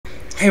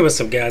Hey,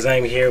 what's up guys?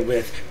 I'm here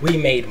with We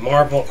Made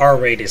Marvel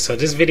R-Rated. So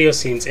this video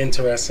seems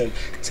interesting.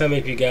 Tell me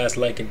if you guys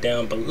like it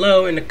down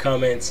below in the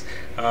comments.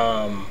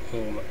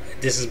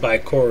 This is by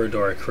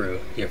Corridor Crew,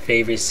 your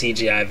favorite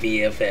CGI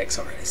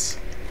VFX artists.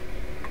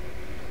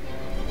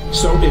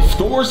 So if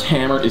Thor's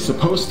hammer is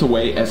supposed to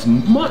weigh as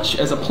much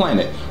as a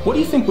planet, what do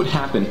you think would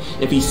happen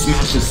if he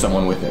smashes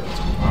someone with it?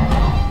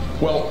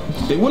 Well,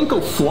 they wouldn't go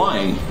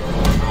flying.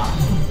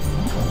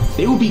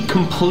 They would be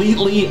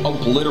completely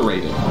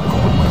obliterated.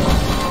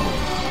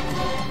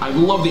 I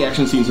love the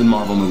action scenes in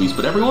Marvel movies,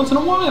 but every once in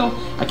a while,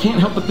 I can't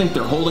help but think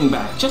they're holding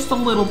back just a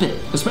little bit,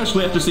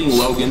 especially after seeing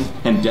Logan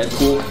and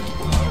Deadpool.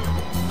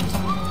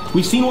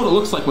 We've seen what it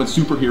looks like when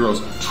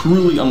superheroes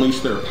truly unleash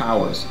their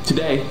powers.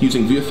 Today,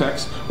 using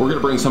VFX, we're going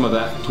to bring some of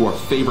that to our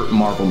favorite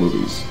Marvel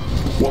movies.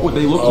 What would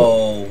they look like?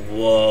 Oh,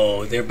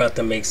 whoa. They're about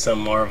to make some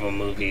Marvel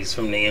movies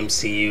from the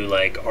MCU,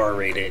 like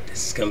R-rated.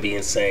 This is going to be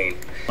insane.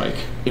 Like,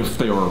 if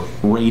they were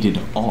rated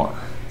R.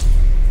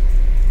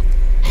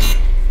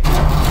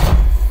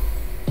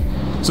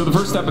 So the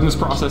first step in this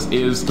process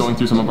is going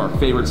through some of our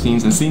favorite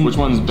scenes and seeing which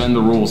ones bend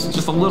the rules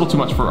just a little too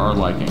much for our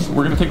liking.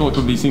 We're gonna take a look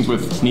at these scenes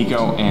with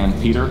Nico and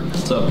Peter.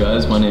 What's up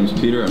guys, my name's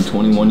Peter, I'm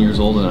 21 years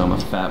old and I'm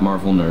a fat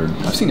Marvel nerd.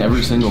 I've seen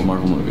every single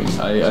Marvel movie.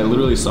 I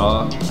literally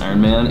saw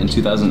Iron Man in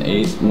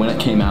 2008. When it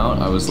came out,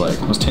 I was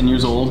 10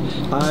 years old.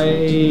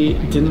 I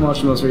didn't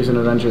watch the most recent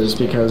Avengers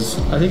because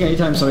I think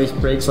anytime somebody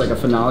breaks like a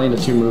finale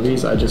into 2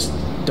 movies, I just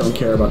don't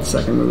care about the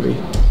second movie.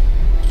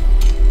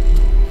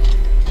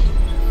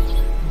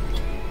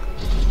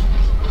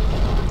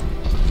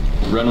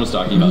 Ren was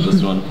talking about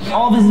this one.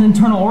 All of his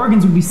internal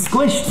organs would be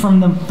squished from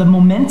the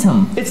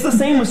momentum. It's the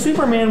same with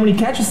Superman when he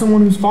catches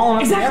someone who's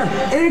falling off the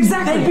air.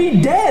 Exactly. They'd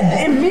be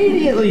dead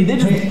immediately. They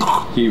just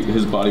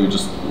His body would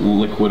just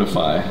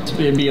liquidify.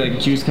 It'd be like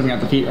juice coming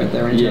out the feet right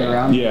there when you turn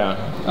around. Yeah.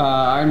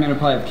 Iron Man would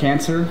probably have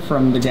cancer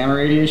from the gamma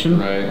radiation.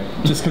 Right.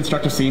 Just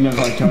construct a scene of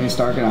like Tony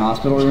Stark in a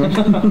hospital room.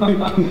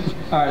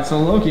 Alright, so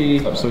Loki.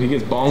 So he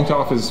gets bonked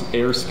off his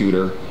air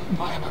scooter.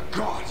 I am a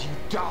god, you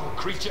dull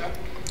creature,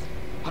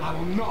 and I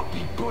will not be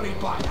bullied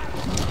by that.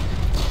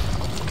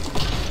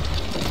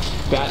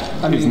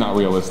 That is not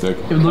realistic.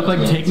 It would look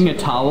like taking a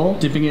towel,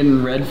 dipping it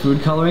in red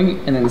food coloring,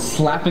 and then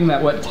slapping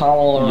that wet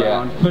towel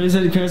around. Yeah. But is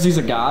it because he's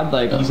a god?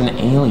 Like He's an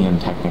alien,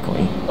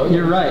 technically.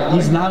 You're right,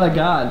 he's not a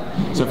god.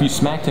 So if you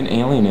smacked an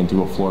alien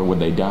into a floor, would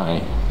they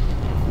die?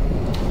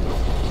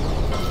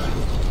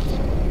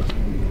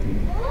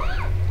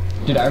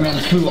 Dude, Iron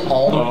Man flew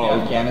all the way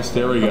to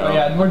Afghanistan. There we go. Oh,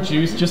 yeah, more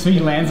juice, just so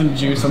he lands in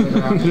juice on the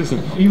ground.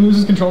 He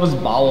loses control of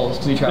his bowels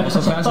because he travels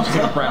so fast. He's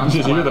like brown.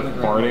 Just hear the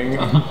farting.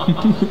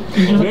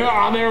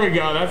 Yeah, there we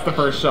go. That's the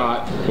first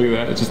shot. Look at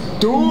that. It's just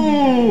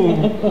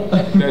boom.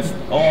 That's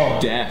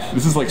death.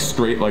 This is like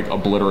straight like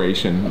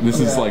obliteration. This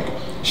is like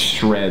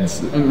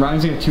shreds. And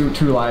reminds me of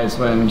True Lies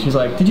when she's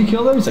like, "Did you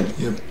kill them?" He's like,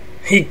 Yep,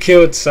 He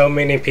killed so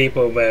many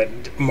people, but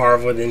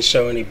Marvel didn't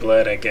show any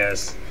blood, I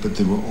guess. but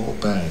they were all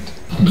bad.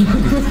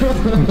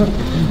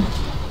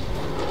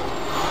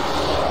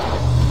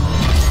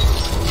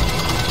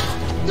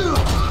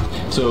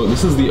 So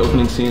this is the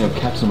opening scene of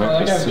Captain "Oh,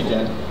 that America. guy would be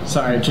dead."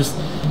 Sorry, just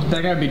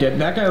that guy would be dead.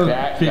 That guy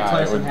would be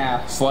sliced in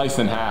half. Sliced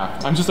in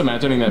half. I'm just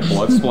imagining that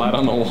blood splat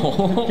on the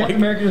wall. Captain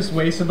America just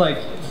wasted like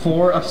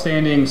 4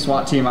 upstanding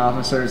SWAT team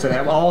officers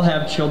that all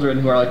have children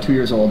who are like 2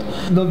 years old.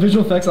 The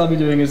visual effects I'll be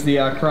doing is the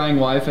crying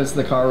wife as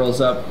the car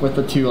rolls up with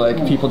the 2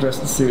 like people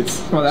dressed in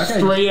suits. Well, that guy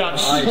Straight up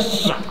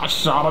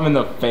shot him in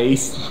the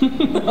face.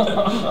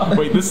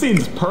 Wait, this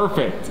scene's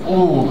perfect.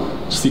 Ooh.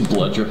 See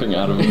blood dripping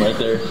out of him right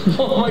there.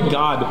 Oh my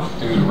god.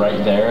 Dude,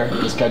 right there.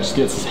 This guy just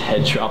gets his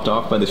head chopped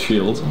off by the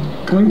shield.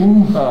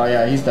 Oh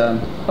yeah, he's done.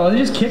 Oh, he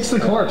just kicks the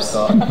corpse.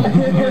 And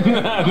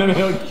then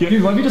he'll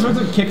Dude, what if he just runs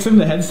up, kicks him,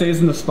 the head stays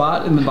in the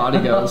spot, and the body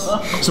goes?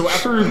 So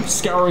after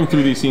scouring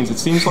through these scenes, it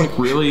seems like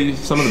really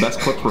some of the best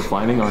clips we're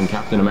finding are in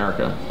Captain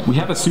America. We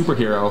have a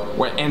superhero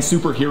and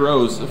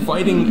superheroes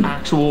fighting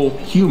actual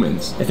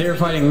humans. If they were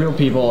fighting real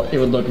people, it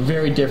would look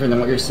very different than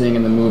what you're seeing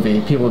in the movie.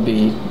 People would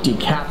be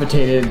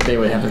decapitated, they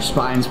would have their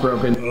spines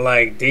broken.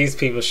 Like, these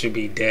people should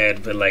be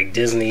dead, but like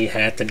Disney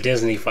had to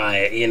Disney-fy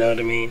it, you know what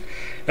I mean?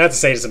 Not to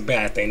say it's a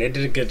bad thing, they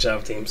did a good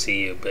job with the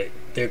MCU, but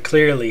they're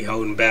clearly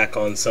holding back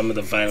on some of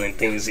the violent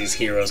things these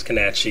heroes can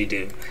actually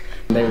do.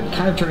 They would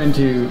kind of turn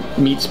into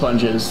meat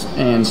sponges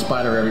and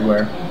splatter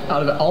everywhere.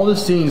 Out of all the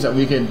scenes that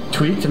we could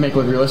tweak to make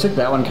look realistic,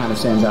 that one kind of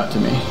stands out to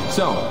me.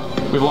 So,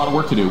 we have a lot of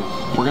work to do.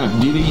 We're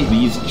gonna divvy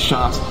these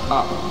shots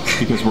up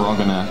because we're all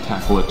gonna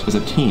tackle it as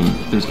a team.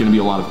 There's gonna be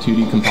a lot of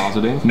 2D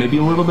compositing, maybe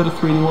a little bit of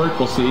 3D work,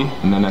 we'll see.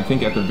 And then I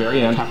think at the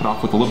very end, cap it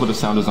off with a little bit of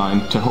sound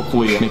design to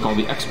hopefully make all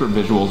the expert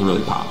visuals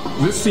really pop.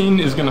 This scene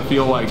is gonna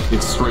feel like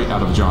it's straight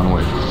out of John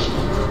Wick.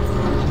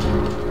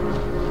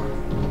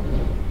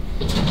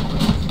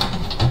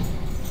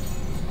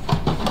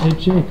 Hey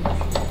Jake,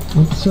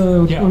 what's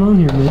going on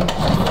here, man?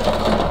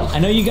 I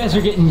know you guys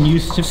are getting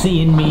used to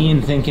seeing me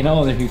and thinking,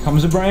 oh, here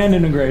comes a brand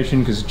integration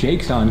because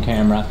Jake's on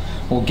camera.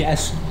 Well,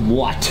 guess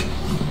what?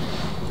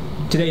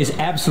 Today is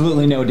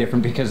absolutely no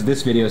different because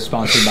this video is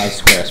sponsored by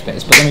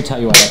Squarespace, but let me tell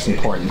you why that's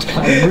important.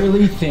 I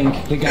really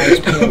think the guys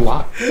pay a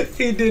lot.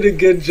 He did a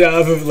good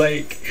job of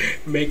like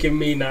making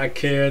me not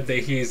care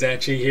that he's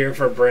actually here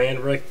for brand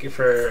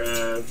plugins,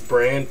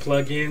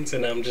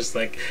 and I'm just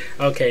like,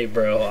 okay,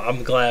 bro,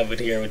 I'm glad with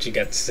hearing what you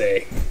got to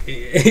say.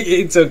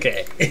 It's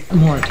okay.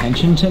 More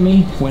attention to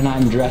me when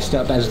I'm dressed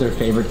up as their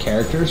favorite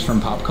characters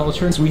from pop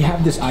culture. So we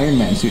have this Iron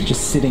Man suit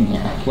just sitting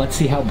here. Let's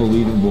see how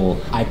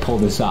believable I pull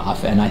this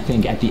off, and I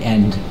think at the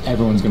end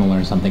everyone's gonna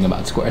learn something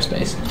about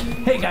Squarespace.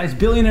 Hey guys,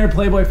 billionaire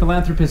playboy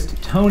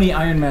philanthropist Tony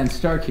Iron Man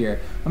Stark here.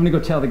 I'm gonna go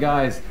tell the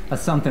guys a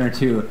something or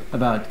two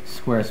about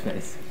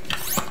Squarespace.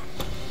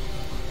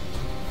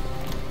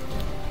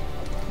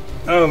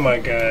 Oh my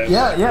god.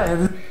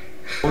 Yeah.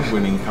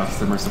 Award-winning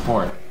customer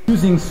support.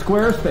 Using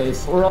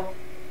Squarespace or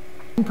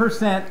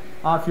 10%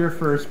 off your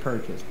first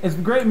purchase. It's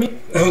great me.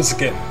 That was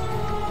good.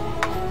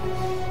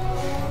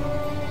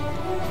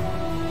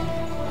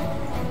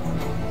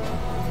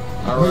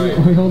 All right.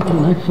 We hold the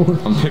knife for.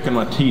 I'm picking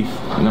my teeth,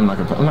 and I'm not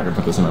gonna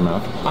put this in my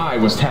mouth. I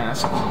was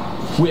tasked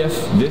with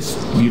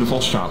this beautiful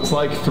shot. It's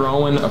like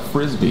throwing a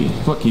frisbee.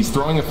 Look, he's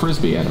throwing a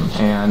frisbee at him,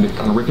 and it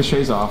kind of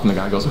ricochets off, and the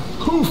guy goes,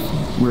 poof!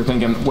 We're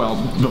thinking, well,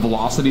 the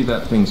velocity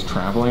that thing's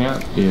traveling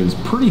at is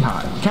pretty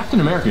high.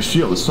 Captain America's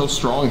shield is so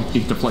strong,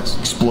 it deflects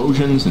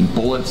explosions and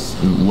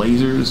bullets and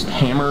lasers,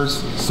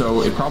 hammers,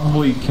 so it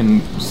probably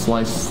can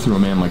slice through a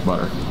man like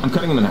butter. I'm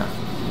cutting him in half.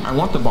 I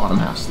want the bottom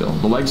half still.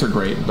 The legs are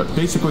great, but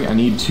basically I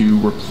need to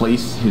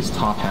replace his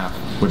top half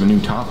with a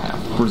new top half.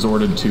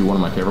 Resorted to one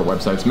of my favorite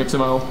websites,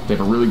 Mixamo. They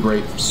have a really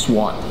great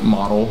SWAT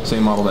model,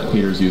 same model that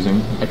Peter's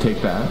using. I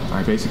take that,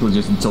 I basically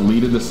just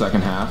deleted the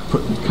second half,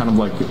 put kind of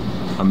like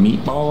a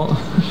meatball.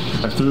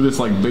 I threw this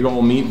like big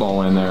old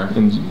meatball in there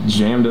and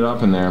jammed it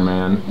up in there,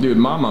 man. Dude,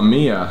 mamma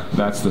mia,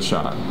 that's the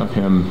shot of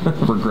him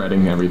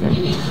regretting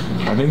everything.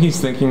 I think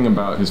he's thinking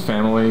about his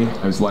family,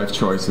 his life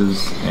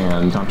choices,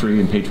 and country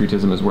and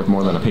patriotism is worth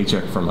more than a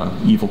paycheck from an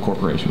evil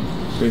corporation.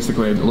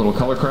 Basically, I did a little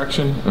color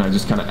correction, and I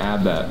just kind of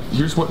add that.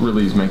 Here's what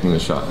really is making the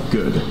shot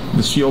good.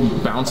 The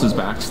shield bounces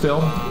back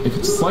still. If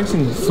it's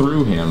slicing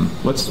through him,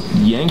 let's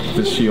yank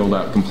the shield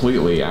out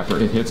completely after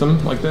it hits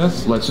him like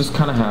this. Let's just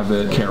kind of have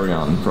it carry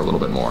on for a little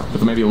bit more.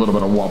 With maybe a little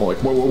bit of wobble, like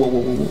whoa, whoa, whoa,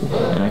 whoa,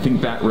 whoa. And I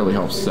think that really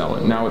helps sell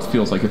it. Now it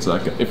feels like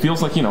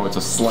you know, it's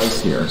a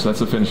slice here. So that's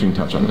the finishing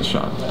touch on this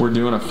shot. We're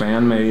doing a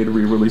fan-made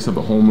re-release of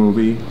the whole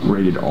movie,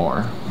 rated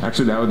R.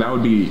 Actually, that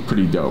would be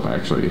pretty dope,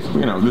 actually.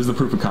 You know, this is the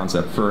proof of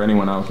concept for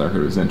anyone out there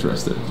who is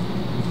interested.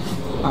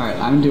 Alright,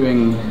 I'm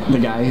doing the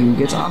guy who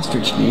gets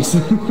ostrich knees. So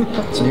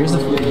here's the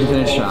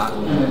finished shot. Oh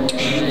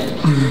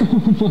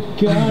my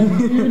god,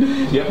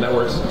 dude. Yep, that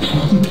works.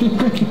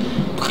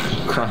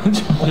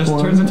 Crunch. Just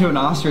turns into an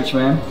ostrich,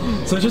 man.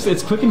 So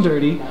it's quick and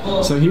dirty.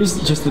 So here's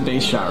just the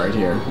base shot right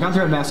here. I got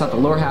to mask out the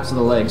lower halves of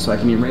the legs so I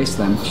can erase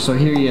them. So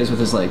here he is with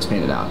his legs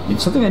painted out.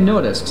 And something I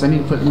noticed, because I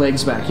need to put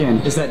legs back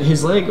in, is that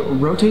his leg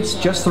rotates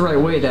just the right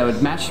way that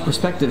would match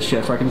perspective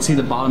shift where I can see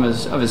the bottom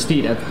of his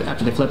feet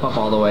after they flip up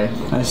all the way.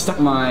 And I stuck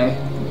my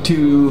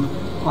 2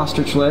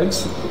 ostrich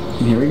legs,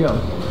 and here we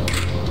go.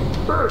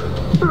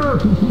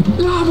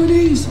 Ah, my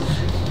knees!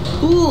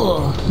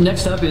 Ooh.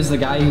 Next up is the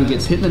guy who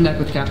gets hit in the neck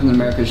with Captain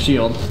America's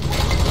shield.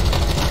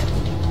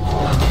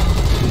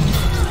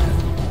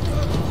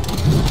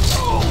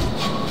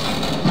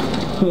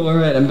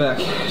 Alright, I'm back.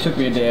 It took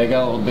me a day, I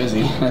got a little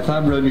busy. I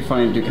thought it would really be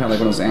funny to do kind of like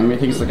one of those anime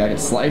things, the guy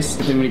gets sliced,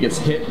 but then when he gets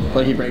hit,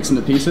 like he breaks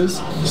into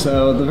pieces.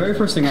 So the very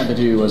first thing I had to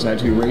do was I had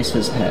to erase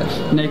his head.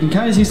 Now you can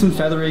kind of see some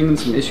feathering and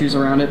some issues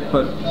around it,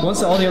 but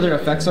once all the other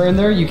effects are in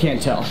there, you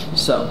can't tell.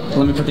 So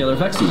let me put the other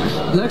effects in there.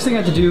 The next thing I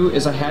had to do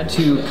is I had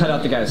to cut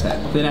out the guy's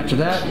head. Then after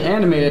that,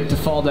 animate it to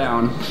fall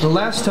down. The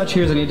last touch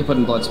here is I need to put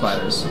in blood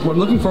spiders. What I'm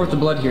looking for with the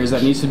blood here is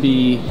that it needs to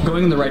be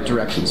going in the right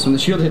direction. So when the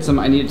shield hits him,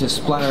 I need it to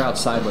splatter out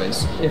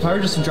sideways. If I were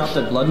just to drop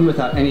that blood in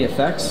without any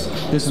effects,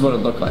 this is what it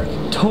would look like.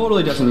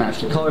 Totally doesn't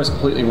match. The color is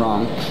completely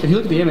wrong. If you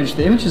look at the image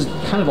is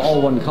kind of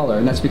all one color,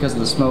 and that's because of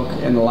the smoke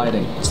and the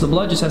lighting. So the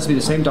blood just has to be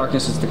the same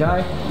darkness as the guy,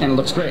 and it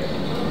looks great.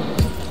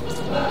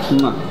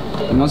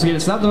 And once again,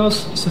 it's not the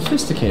most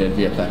sophisticated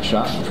VFX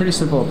shot. Pretty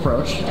simple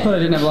approach. But I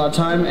didn't have a lot of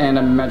time, and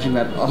I'm imagining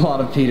that a lot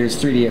of Peter's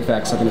 3D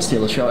effects are going to steal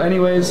the show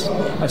anyways.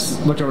 I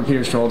looked over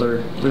Peter's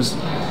shoulder. There's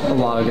a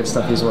lot of good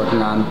stuff he's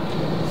working on.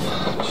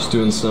 Just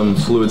doing some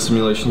fluid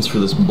simulations for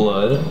this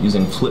blood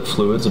using Flip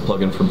Fluids, a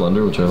plugin for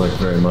Blender, which I like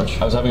very much.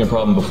 I was having a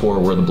problem before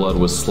where the blood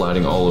was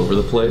sliding all over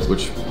the place,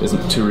 which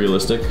isn't too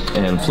realistic,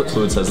 and Flip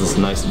Fluids has this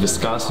nice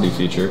viscosity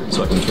feature,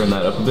 so I can turn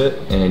that up a bit,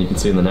 and you can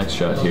see in the next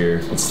shot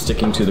here, it's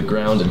sticking to the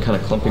ground and kind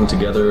of clumping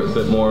together a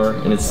bit more,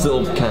 and it's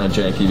still kind of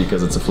janky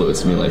because it's a fluid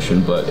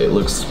simulation, but it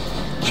looks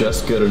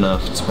just good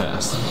enough to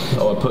pass.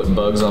 Oh, I put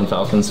bugs on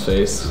Falcon's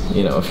face.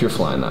 You know, if you're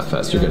flying that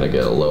fast, you're gonna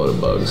get a load of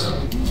bugs.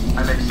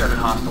 I make 7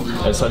 hostiles.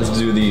 I decided to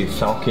do the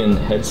Falcon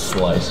head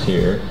slice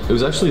here. It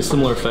was actually a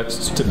similar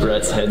effect to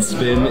Brett's head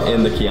spin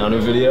in the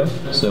Keanu video.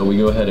 So we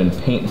go ahead and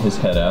paint his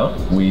head out.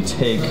 We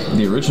take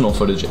the original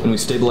footage and we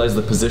stabilize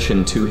the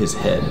position to his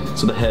head.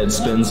 So the head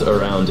spins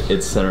around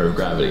its center of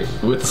gravity.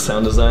 With the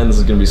sound design, this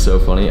is gonna be so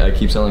funny. I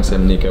keep telling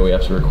Sam and Nico we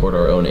have to record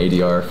our own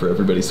ADR for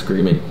everybody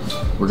screaming.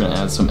 We're gonna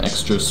add some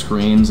extra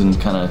screens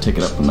and kind of take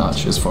it up a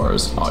notch as far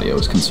as audio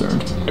is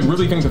concerned. I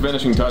really think the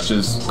finishing touch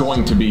is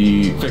going to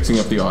be fixing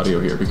up the audio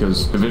here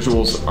because the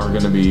visuals are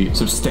going to be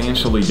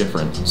substantially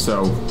different.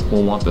 So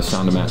we'll want the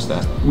sound to match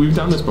that. We've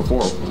done this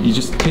before. You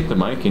just hit the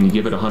mic and you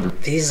give it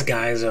 100. These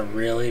guys are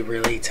really,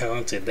 really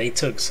talented. They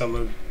took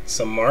some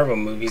Marvel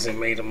movies and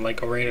made them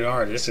like a rated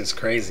R. This is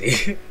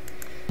crazy.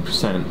 %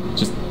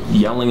 Just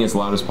yelling as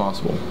loud as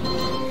possible.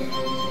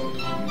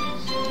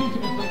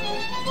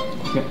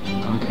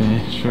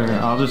 Okay, sure.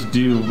 I'll just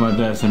do my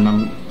best, and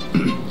I'm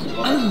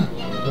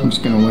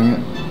just gonna wing it.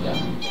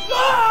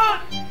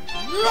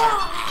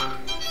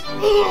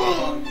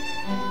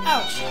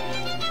 Ouch!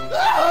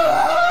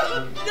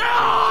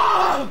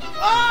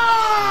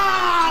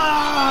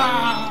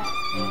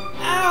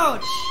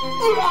 Ouch!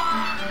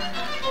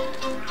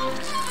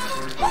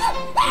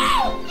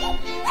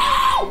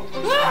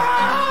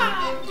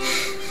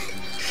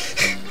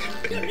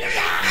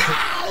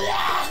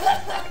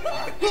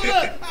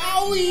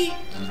 Owie!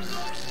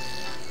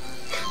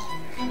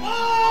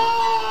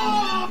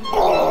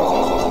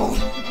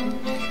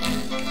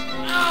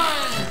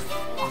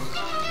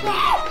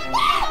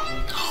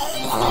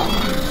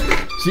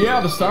 So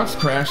yeah, the stocks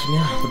crashed and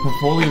yeah, the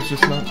portfolio's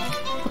just not...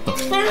 What the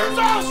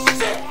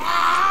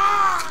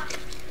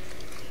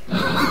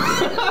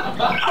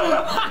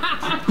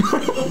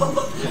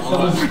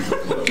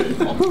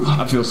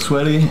I feel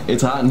sweaty,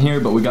 it's hot in here,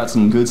 but we got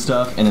some good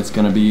stuff and it's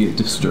gonna be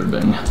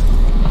disturbing.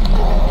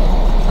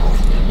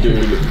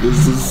 Dude,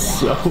 this is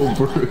so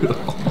brutal.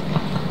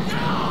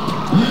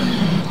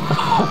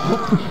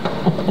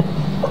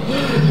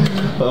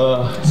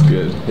 It's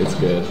good, it's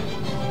good.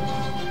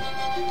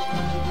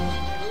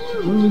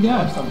 What do we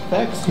got? Some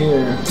effects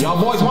here.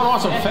 Y'all boys want to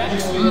watch some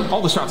effects?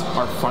 All the shots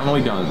are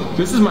finally done.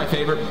 This is my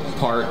favorite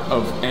part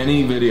of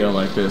any video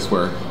like this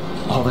where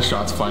all the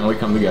shots finally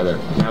come together.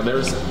 Now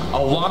there's a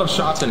lot of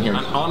shots in here.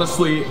 And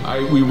honestly,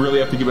 we really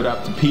have to give it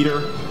up to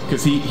Peter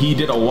because he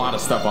did a lot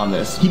of stuff on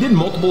this. He did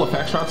multiple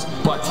effect shots,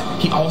 but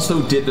he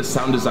also did the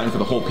sound design for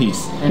the whole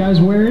piece. Guys,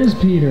 where is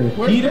Peter?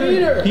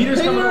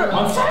 Peter's coming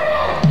on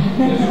set.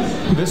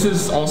 This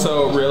is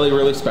also really,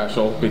 really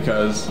special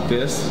because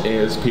this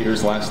is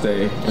Peter's last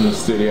day in the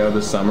studio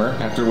this summer,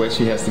 after which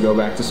he has to go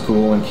back to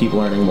school and keep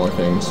learning more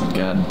things.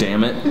 God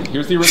damn it.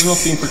 Here's the original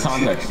scene for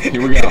context.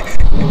 Here we go.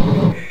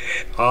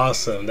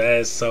 Awesome. That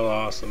is so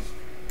awesome.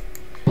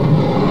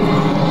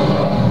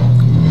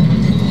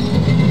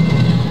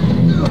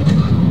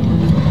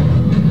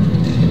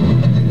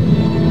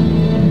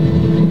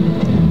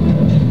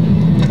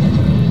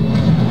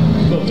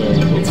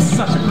 It's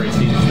such a great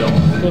scene still.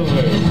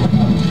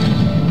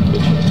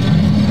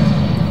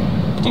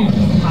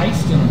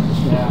 Iced him.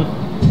 Yeah.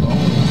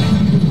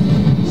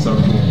 So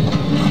cool.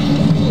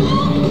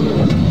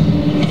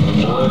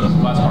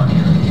 Last part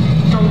here.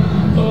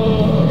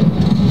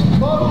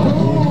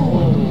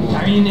 I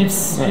mean,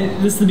 this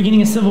is the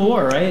beginning of Civil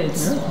War, right?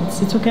 It's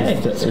okay.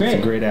 It's great. It's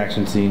a great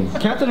action scene.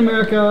 Captain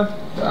America,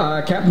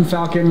 Captain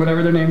Falcon,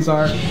 whatever their names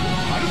are.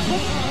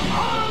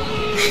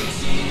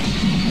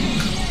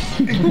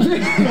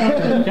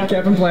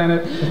 Captain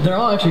Planet. They're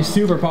all actually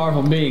super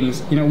powerful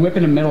beings. You know,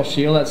 whipping a metal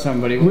shield at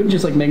somebody wouldn't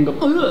just like make them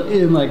go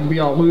and like be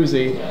all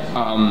woozy.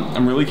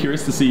 I'm really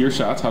curious to see your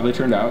shots, how they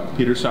turned out.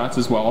 Peter's shots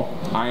as well.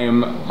 I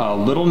am a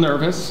little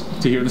nervous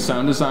to hear the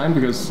sound design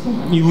because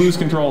you lose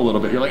control a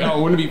little bit. You're like,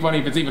 oh, wouldn't it be funny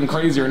if it's even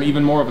crazier and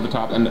even more over the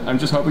top? And I'm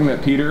just hoping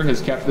that Peter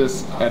has kept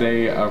this at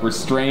a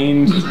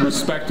restrained,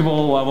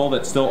 respectable level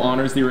that still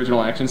honors the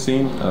original action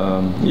scene.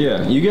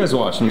 Yeah, you guys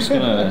watch. I'm just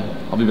gonna,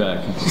 I'll be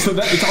back. So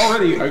that it's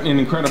already an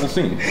incredible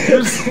scene.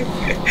 Here's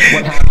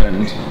what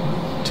happened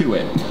to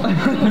it.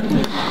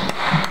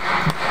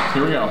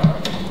 Here we go.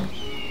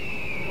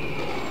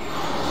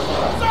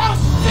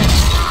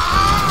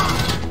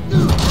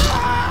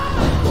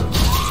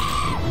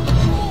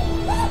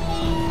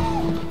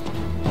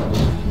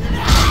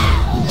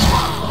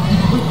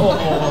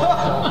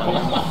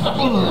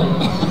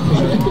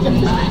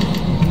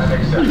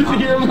 You just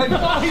hear him like,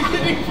 oh, he's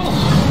hitting.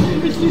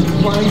 He's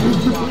flying.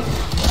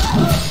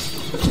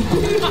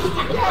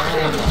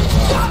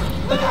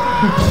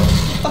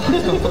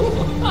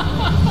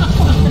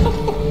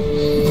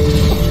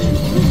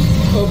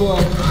 Oh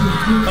boy.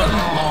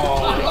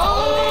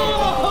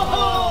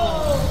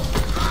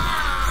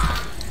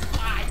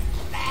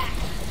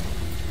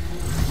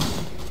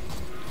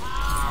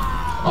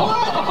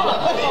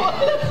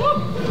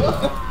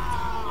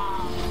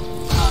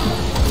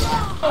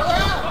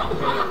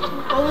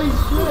 Holy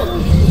shit!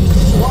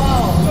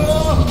 Wow!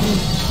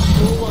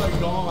 Oh my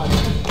god!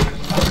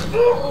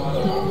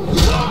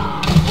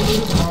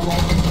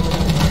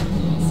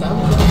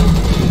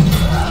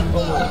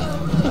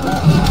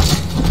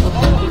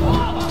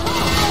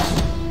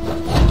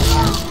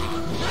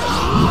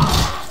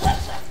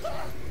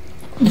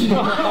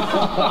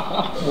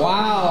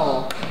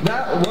 Wow,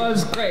 that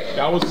was great.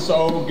 That was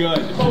so good.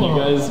 Can you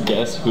guys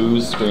guess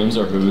whose screams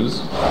are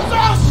whose?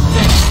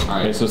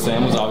 Alright, so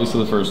Sam was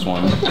obviously the first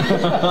one.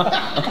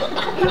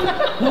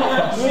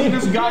 See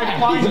this guy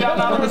flying down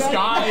out of the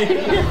sky.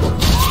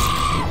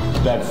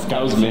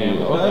 That was me.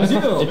 That was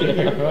you.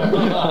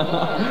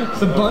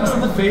 The bugs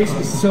in the face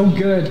is so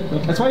good.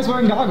 That's why he's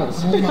wearing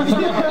goggles. I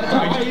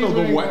just know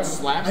the wet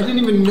slaps. I didn't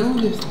even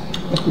notice.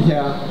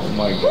 Yeah. Oh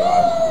my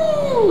god.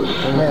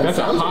 That's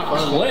a hot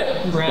clip.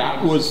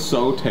 That was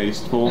so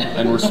tasteful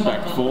and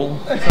respectful.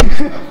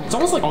 It's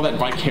almost like all that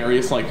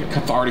vicarious, like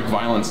cathartic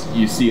violence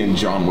you see in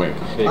John Wick.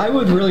 I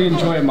would really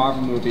enjoy a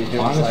Marvel movie if it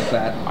was like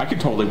that. I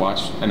could totally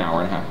watch an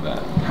hour and a half of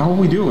that. How will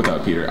we do it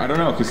without Peter? I don't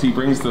know, because he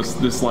brings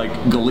this like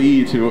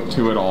glee to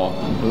it all.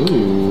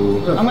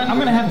 Ooh. I'm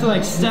gonna have to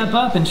like step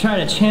up and try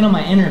to channel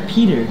my inner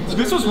Peter. So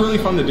this was really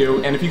fun to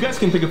do, and if you guys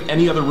can think of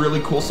any other really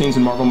cool scenes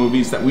in Marvel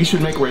movies that we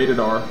should make rated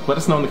R, let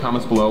us know in the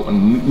comments below,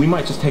 and we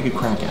might just take a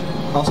crack at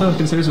it. Also,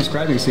 consider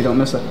subscribing so you don't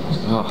miss it.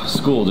 Oh,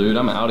 school, dude.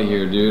 I'm out of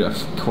here, dude.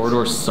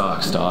 Corridor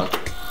sucks, dog.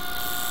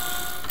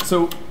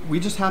 So we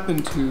just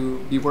happened to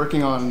be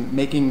working on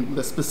making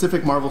the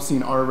specific Marvel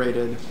scene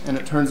R-rated, and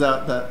it turns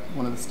out that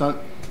one of the stunt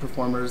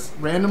performers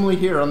randomly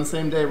here on the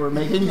same day we're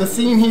making the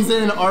scene he's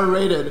in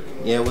R-rated.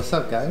 Yeah, what's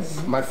up,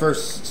 guys? My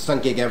first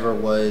stunt gig ever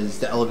was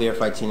the elevator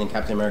fight scene in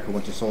Captain America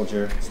Winter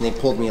Soldier. So they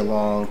pulled me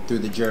along through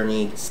the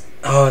journey.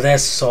 Oh,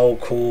 that's so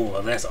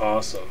cool. That's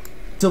awesome.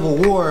 Civil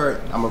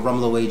War, I'm a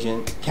Rumlow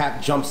agent.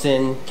 Cap jumps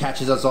in,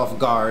 catches us off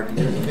guard, and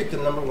there's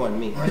victim number one,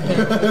 me.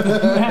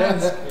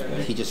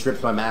 He just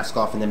rips my mask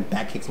off and then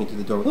back kicks me through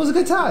the door. It was a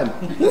good time.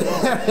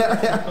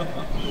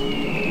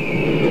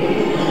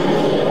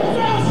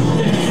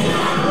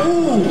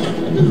 Ooh.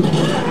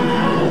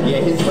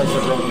 Yeah, his legs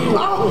are broken.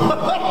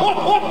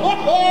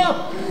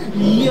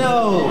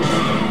 Yo!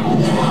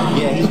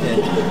 Yeah, he's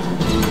dead.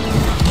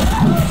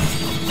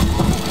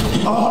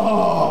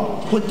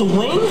 Oh! With the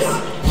wings?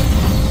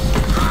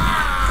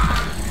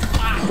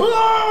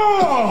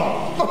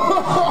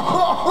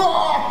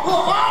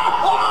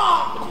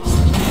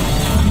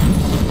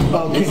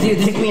 Oh,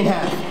 kick me in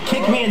half.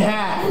 Kick me in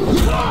half.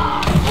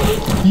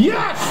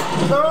 Yes!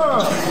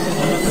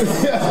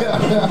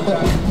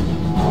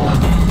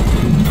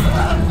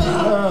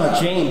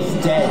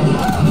 James dead.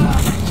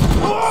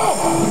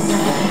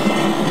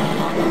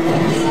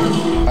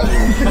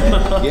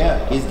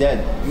 Yeah, he's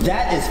dead.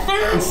 That is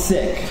f***ing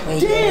sick.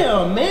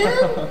 Damn, man.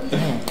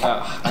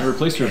 I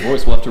replaced your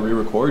voice. We'll have to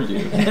re-record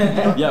you.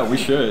 Yeah, we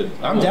should.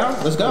 I'm down.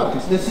 Let's go.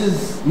 This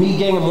is me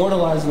getting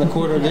immortalized in the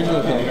corridor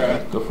digital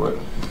thing. Go for it.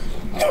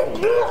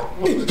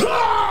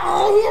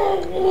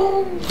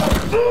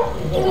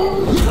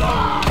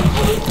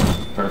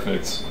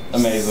 Perfect.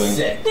 Amazing.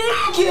 Sick.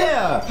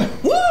 Yeah.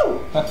 Woo.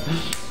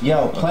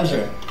 Yo,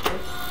 pleasure.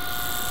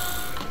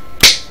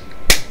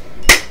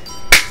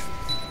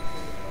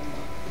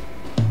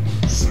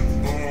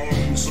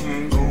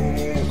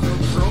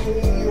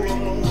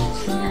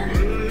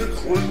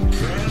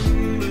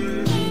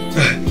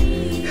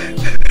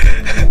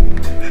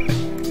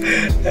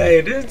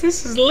 Hey,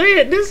 this is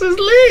lit. This is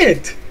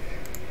lit.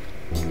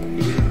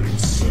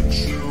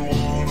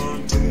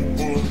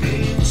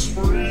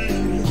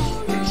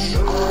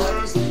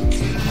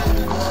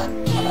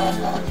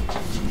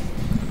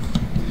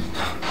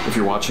 If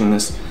you're watching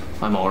this,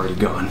 I'm already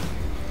gone.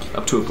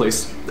 Up to a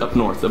place up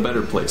north, a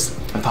better place.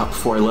 I thought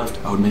before I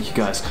left, I would make you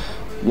guys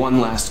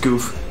one last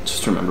goof.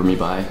 Just remember me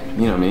by,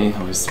 you know me,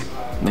 always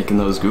making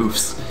those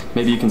goofs.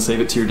 Maybe you can save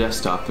it to your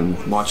desktop and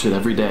watch it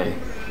every day.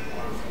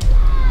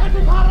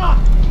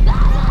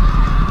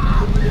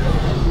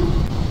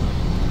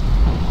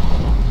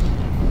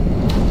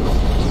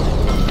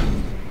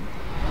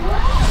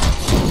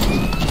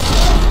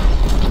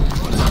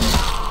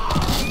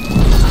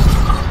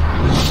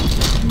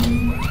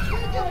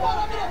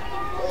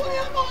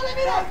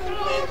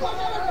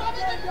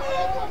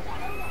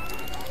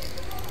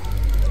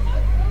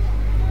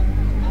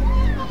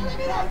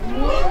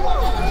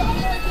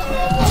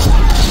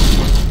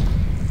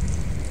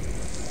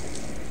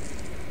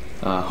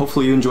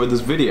 Hopefully you enjoyed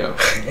this video.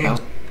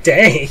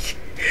 Dang.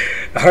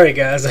 Alright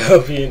guys, I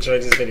hope you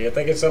enjoyed this video.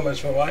 Thank you so much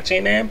for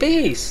watching and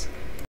peace.